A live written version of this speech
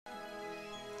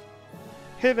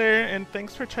Hey there, and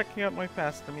thanks for checking out my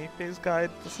fast enemy phase guide.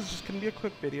 This is just going to be a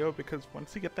quick video because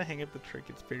once you get the hang of the trick,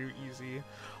 it's very easy.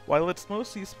 While it's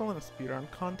most useful in a speedrun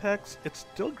context, it's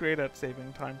still great at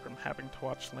saving time from having to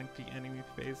watch lengthy enemy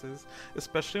phases,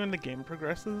 especially when the game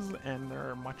progresses and there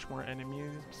are much more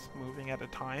enemies moving at a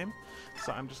time.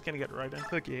 So I'm just going to get right into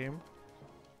the game.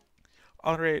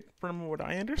 Alright, from what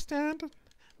I understand,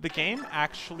 the game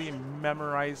actually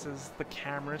memorizes the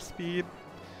camera speed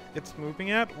it's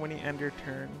moving at when you end your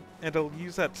turn. It'll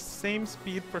use that same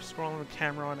speed for scrolling the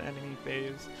camera on enemy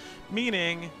phase.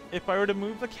 Meaning, if I were to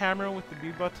move the camera with the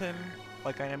B button,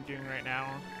 like I am doing right now,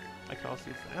 I could also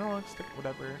use the analog stick,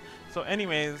 whatever. So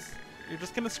anyways, you're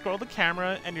just going to scroll the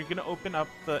camera and you're going to open up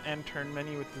the end turn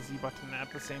menu with the Z button at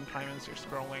the same time as you're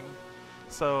scrolling.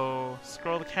 So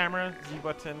scroll the camera, Z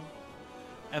button,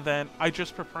 and then I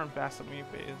just perform fast enemy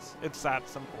phase. It's that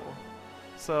simple.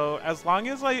 So as long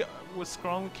as I was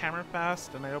scrolling the camera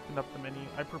fast and I opened up the menu,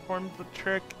 I performed the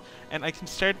trick and I can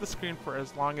stare at the screen for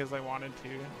as long as I wanted to.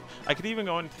 I could even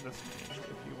go into this menu if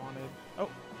you wanted. Oh,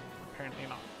 apparently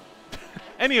not.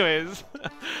 Anyways,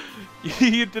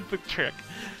 you did the trick.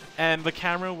 And the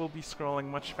camera will be scrolling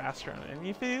much faster on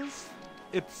enemy phase.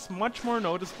 It's much more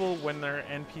noticeable when there are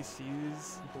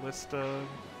NPCs, ballista,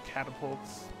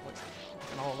 catapults, like,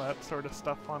 and all that sort of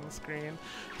stuff on the screen.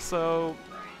 So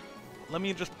let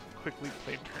me just quickly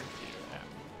play turn to you,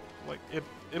 and like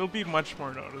it'll be much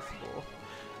more noticeable.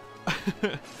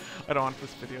 I don't want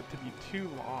this video to be too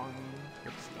long,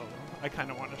 but still, I kind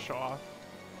of want to show off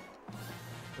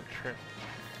the trick.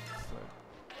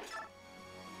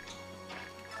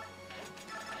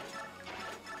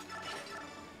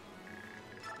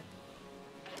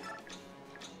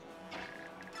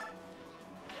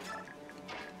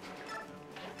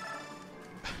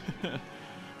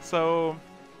 So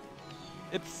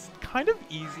it's kind of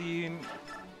easy.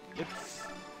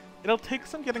 It'll take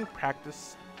some getting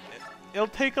practice. It'll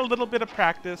take a little bit of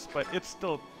practice, but it's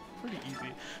still pretty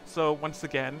easy. So once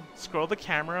again, scroll the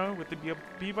camera with the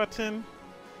B button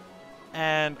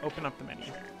and open up the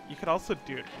menu. You could also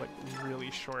do it like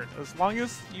really short. As long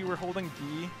as you were holding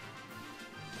B,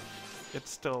 it's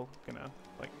still gonna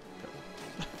like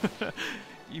go.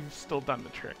 You've still done the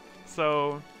trick.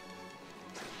 So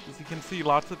as you can see,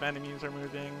 lots of enemies are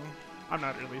moving. I'm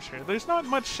not really sure. There's not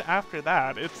much after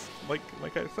that. It's like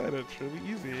I said, it's really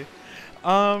easy.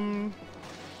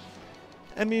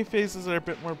 Enemy phases are a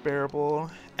bit more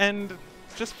bearable, and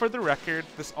just for the record,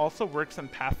 this also works in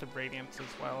passive radiance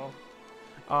as well.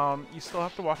 You still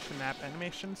have to watch the map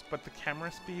animations, but the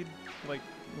camera speed like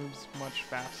moves much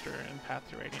faster in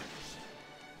passive radiance.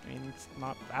 I mean, it's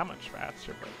not that much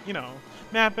faster, but you know,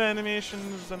 map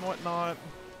animations and whatnot,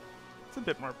 it's a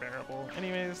bit more bearable.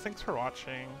 Anyways, thanks for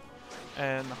watching,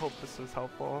 and I hope this was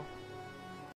helpful.